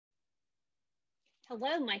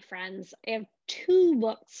Hello, my friends. I have two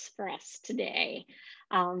books for us today.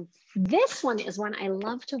 This one is one I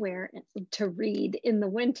love to wear to read in the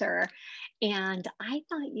winter, and I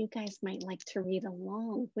thought you guys might like to read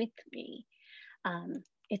along with me.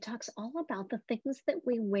 It talks all about the things that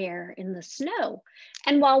we wear in the snow.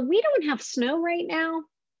 And while we don't have snow right now,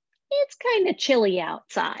 it's kind of chilly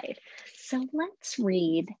outside. So let's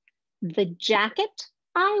read The Jacket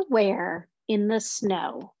I Wear in the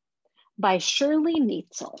Snow by Shirley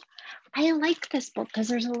Neitzel. I like this book because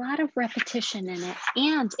there's a lot of repetition in it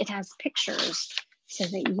and it has pictures so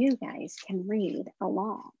that you guys can read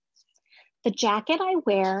along. The Jacket I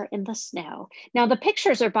Wear in the Snow. Now the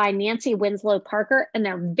pictures are by Nancy Winslow Parker and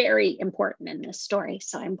they're very important in this story,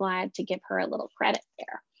 so I'm glad to give her a little credit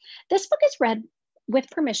there. This book is read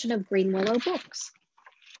with permission of Green Willow Books.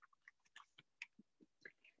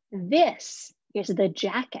 This is the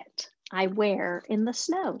jacket I wear in the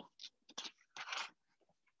snow.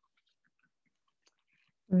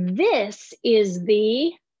 This is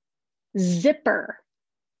the zipper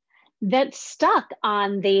that's stuck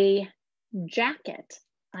on the jacket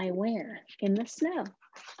I wear in the snow.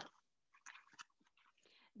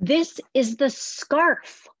 This is the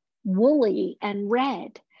scarf, woolly and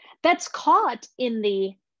red, that's caught in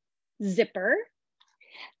the zipper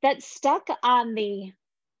that's stuck on the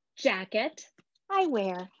jacket I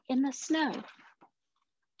wear in the snow.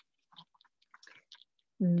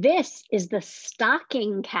 This is the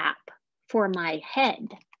stocking cap for my head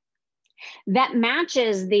that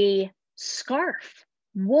matches the scarf,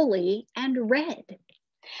 woolly and red,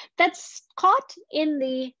 that's caught in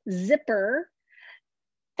the zipper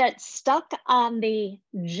that's stuck on the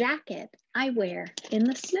jacket I wear in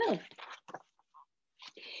the snow.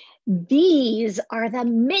 These are the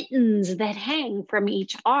mittens that hang from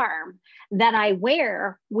each arm that I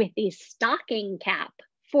wear with the stocking cap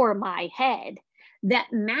for my head that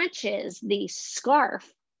matches the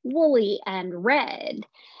scarf, woolly and red,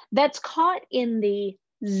 that's caught in the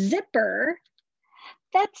zipper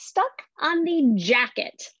that's stuck on the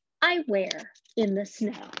jacket I wear in the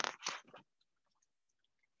snow.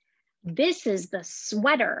 This is the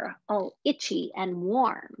sweater, all itchy and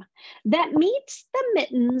warm, that meets the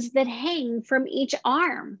mittens that hang from each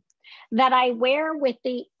arm that I wear with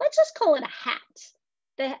the, let's just call it a hat,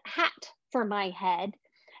 the hat for my head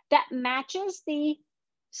that matches the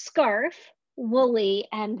scarf, woolly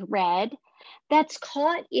and red, that's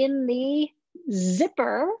caught in the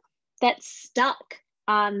zipper that's stuck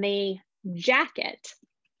on the jacket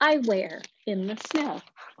I wear in the snow.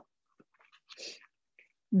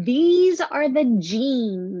 These are the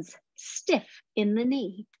jeans, stiff in the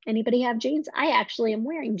knee. Anybody have jeans? I actually am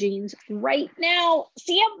wearing jeans right now.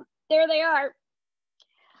 See them? There they are.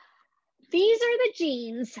 These are the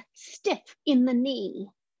jeans, stiff in the knee,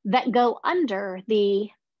 that go under the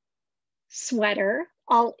sweater,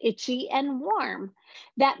 all itchy and warm,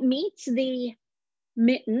 that meets the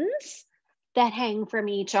mittens that hang from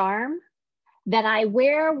each arm, that I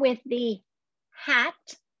wear with the hat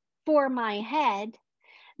for my head,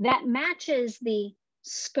 that matches the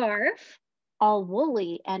scarf, all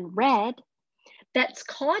woolly and red, that's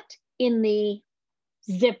caught in the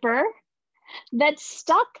zipper, that's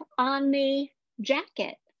stuck on the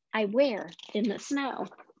jacket I wear in the snow.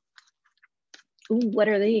 Ooh, what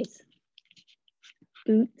are these?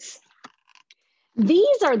 Boots.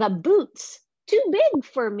 These are the boots, too big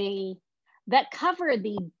for me, that cover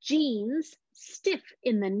the jeans, stiff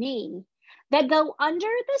in the knee, that go under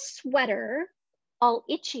the sweater, all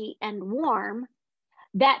itchy and warm,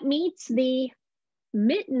 that meets the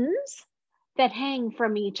mittens that hang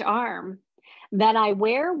from each arm, that I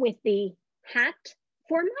wear with the hat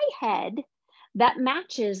for my head that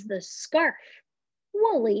matches the scarf,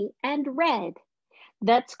 woolly and red,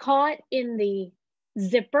 that's caught in the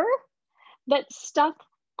zipper that's stuck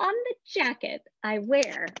on the jacket I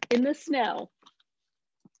wear in the snow.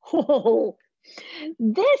 Oh,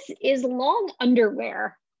 this is long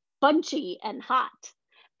underwear, bunchy and hot,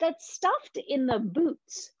 that's stuffed in the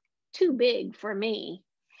boots, too big for me,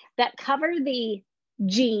 that cover the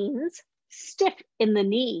jeans, stiff in the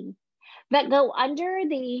knee, that go under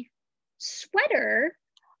the sweater,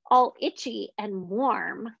 all itchy and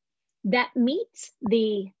warm, that meets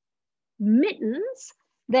the mittens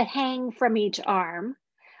that hang from each arm,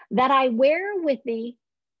 that I wear with the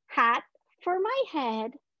hat for my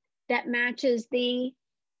head that matches the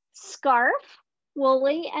scarf,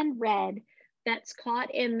 woolly and red, that's caught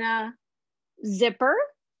in the zipper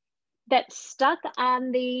that's stuck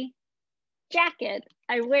on the jacket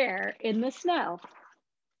I wear in the snow.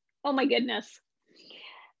 Oh my goodness.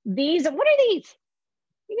 What are these?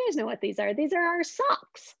 You guys know what these are. These are our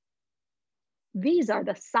socks. These are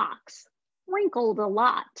the socks, wrinkled a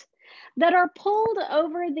lot, that are pulled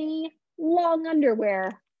over the long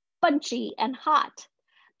underwear, bunchy and hot,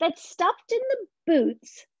 that's stuffed in the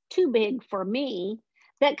boots, too big for me,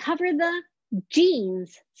 that cover the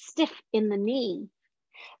jeans, stiff in the knee,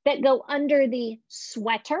 that go under the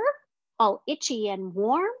sweater, all itchy and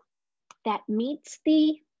warm, that meets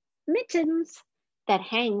the mittens that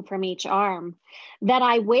hang from each arm, that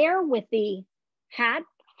I wear with the hat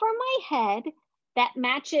for my head that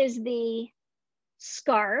matches the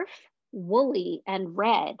scarf, woolly and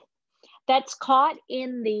red, that's caught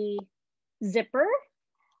in the zipper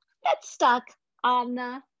that's stuck on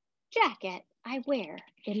the jacket I wear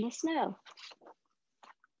in the snow.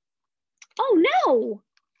 Oh no!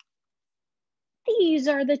 These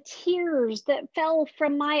are the tears that fell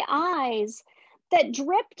from my eyes that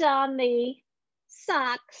dripped on the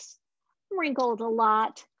socks, wrinkled a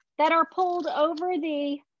lot, that are pulled over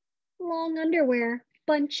the long underwear,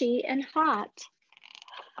 bunchy and hot,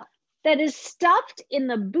 that is stuffed in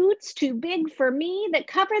the boots too big for me, that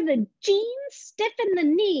cover the jeans, stiff in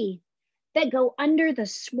the knee, that go under the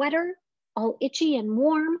sweater, all itchy and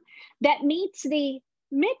warm, that meets the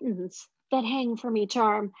mittens that hang from each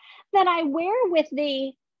arm, that I wear with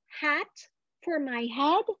the hat for my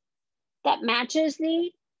head, that matches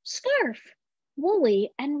the scarf,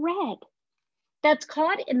 woolly and red, that's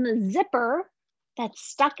caught in the zipper, that's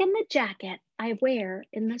stuck in the jacket I wear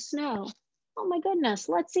in the snow. Oh my goodness,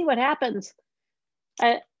 let's see what happens.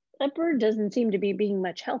 That bird doesn't seem to be being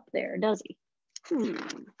much help there, does he?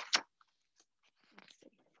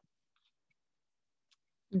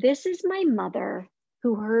 This is my mother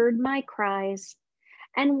who heard my cries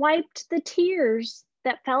and wiped the tears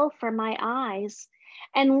that fell from my eyes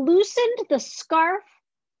and loosened the scarf,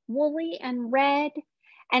 woolly and red,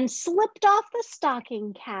 and slipped off the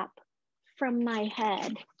stocking cap from my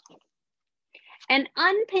head and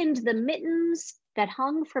unpinned the mittens that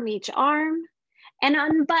hung from each arm and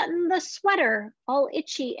unbuttoned the sweater all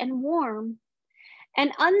itchy and warm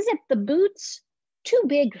and unzipped the boots too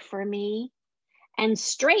big for me and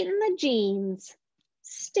straightened the jeans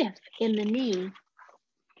stiff in the knee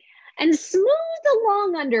and smoothed the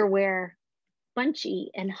long underwear bunchy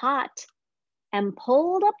and hot and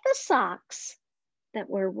pulled up the socks that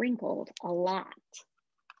were wrinkled a lot.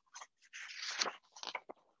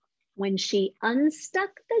 When she unstuck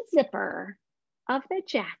the zipper of the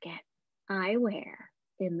jacket I wear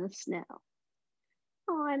in the snow.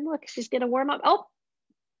 Oh, and look, she's gonna warm up. Oh,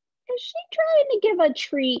 is she trying to give a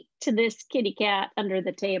treat to this kitty cat under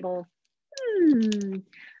the table?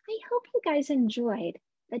 I hope you guys enjoyed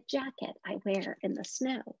the jacket I wear in the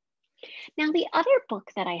snow. Now, the other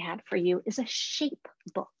book that I had for you is a shape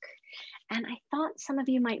book. And I thought some of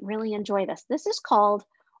you might really enjoy this. This is called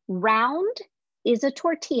Round is a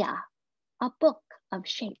Tortilla, a book of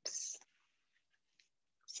shapes.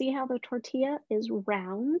 See how the tortilla is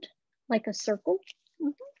round, like a circle?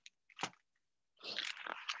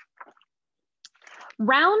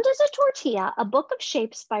 Round is a Tortilla, a book of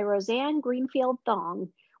shapes by Roseanne Greenfield Thong,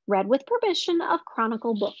 read with permission of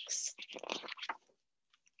Chronicle Books.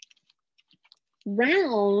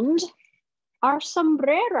 Round are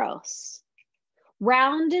sombreros.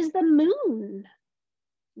 Round is the moon.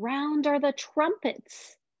 Round are the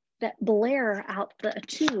trumpets that blare out the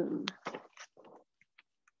tune.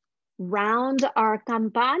 Round are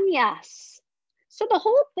campanas. So the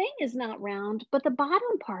whole thing is not round, but the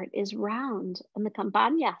bottom part is round, and the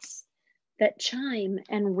campanas that chime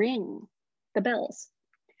and ring the bells.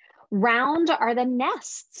 Round are the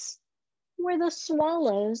nests where the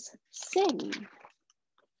swallows sing.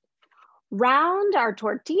 Round are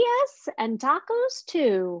tortillas and tacos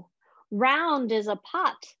too. Round is a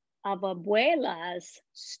pot of abuela's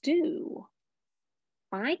stew.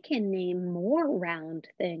 I can name more round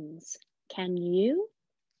things. Can you?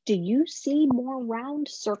 Do you see more round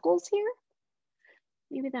circles here?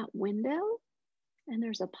 Maybe that window? And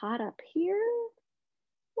there's a pot up here.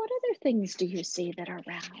 What other things do you see that are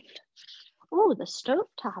round? Oh, the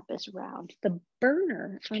stovetop is round. The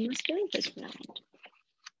burner on the stove is round.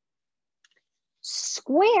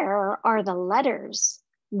 Square are the letters.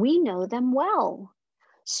 We know them well.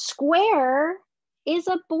 Square is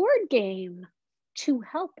a board game to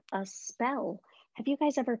help us spell. Have you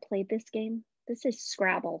guys ever played this game? This is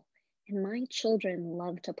Scrabble, and my children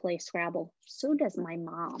love to play Scrabble. So does my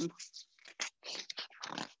mom.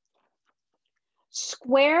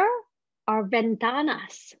 Square are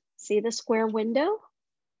ventanas. See the square window?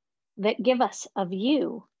 That give us a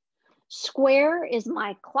view. Square is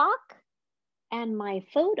my clock and my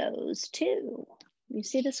photos too. You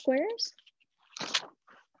see the squares?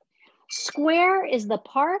 Square is the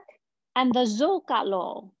park And the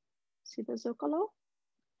Zocalo. See the Zocalo?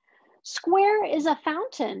 Square is a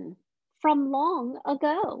fountain from long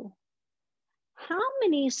ago. How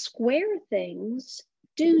many square things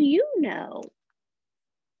do you know?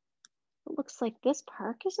 It looks like this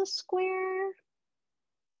park is a square.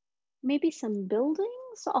 Maybe some buildings,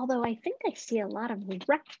 although I think I see a lot of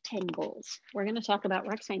rectangles. We're going to talk about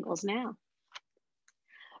rectangles now.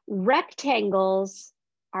 Rectangles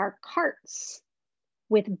are carts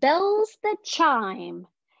with bells that chime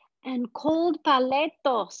and cold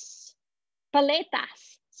paletas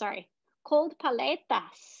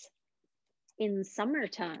in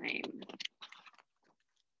summertime.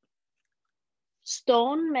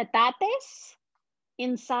 Stone metates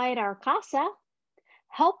inside our casa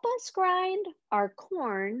help us grind our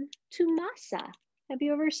corn to masa. Have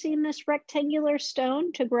you ever seen this rectangular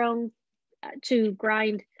stone to grind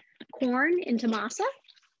corn into masa?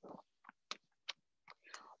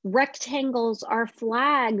 Rectangles are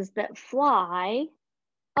flags that fly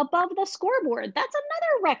above the scoreboard. That's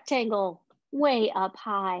another rectangle way up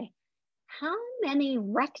high. How many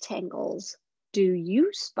rectangles do you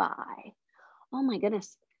spy? Oh my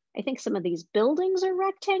goodness. I think some of these buildings are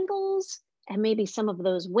rectangles and maybe some of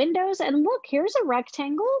those windows. And look, here's a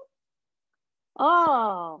rectangle.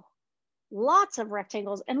 Oh, lots of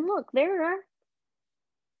rectangles. And look, there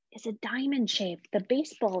is a diamond shape, the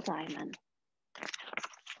baseball diamond.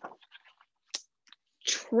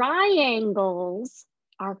 Triangles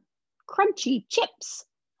are crunchy chips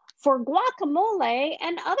for guacamole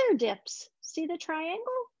and other dips. See the triangle?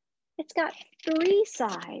 It's got 3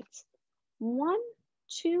 sides. 1,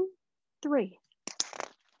 2, 3.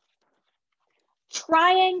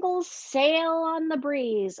 Triangles sail on the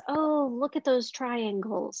breeze. Oh, look at those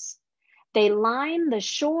triangles. They line the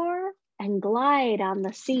shore and glide on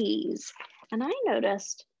the seas. And I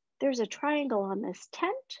noticed there's a triangle on this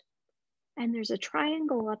tent, and there's a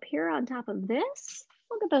triangle up here on top of this.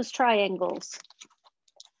 Look at those triangles.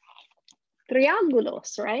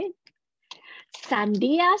 Triángulos, right?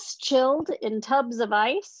 Sandías chilled in tubs of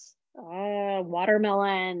ice.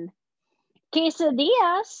 Watermelon.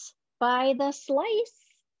 Quesadillas by the slice.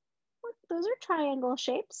 Look, those are triangle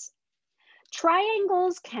shapes.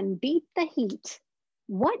 Triangles can beat the heat.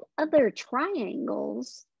 What other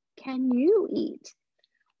triangles can you eat?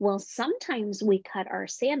 Well, sometimes we cut our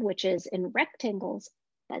sandwiches in rectangles,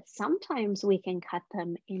 but sometimes we can cut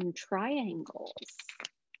them in triangles.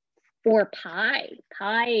 Or pie.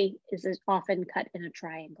 Pie is often cut in a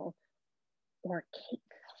triangle. Or cake.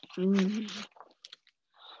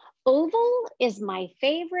 Oval is my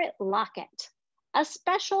favorite locket. A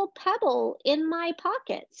special pebble in my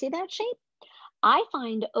pocket. See that shape? I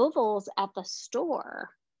find ovals at the store.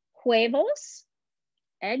 Huevos,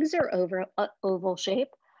 eggs are oval shape.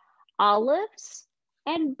 Olives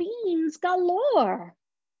and beans galore.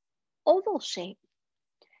 Oval shape.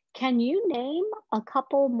 Can you name a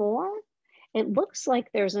couple more? It looks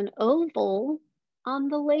like there's an oval on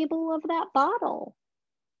the label of that bottle.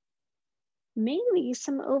 Maybe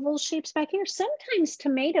some oval shapes back here. Sometimes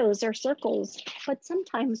tomatoes are circles, but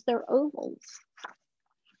sometimes they're ovals.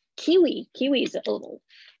 Kiwi's oval.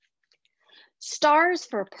 Stars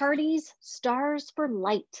for parties, stars for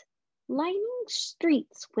light, lining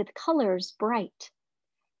streets with colors bright.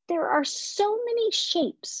 There are so many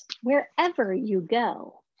shapes wherever you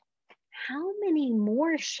go. How many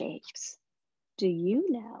more shapes do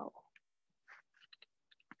you know?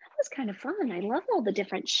 That was kind of fun. I love all the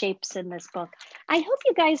different shapes in this book. I hope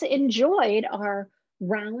you guys enjoyed our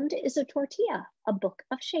Round is a Tortilla, a book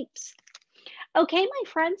of shapes. Okay, my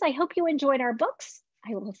friends, I hope you enjoyed our books.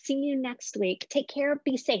 I will see you next week. Take care,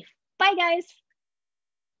 be safe. Bye, guys.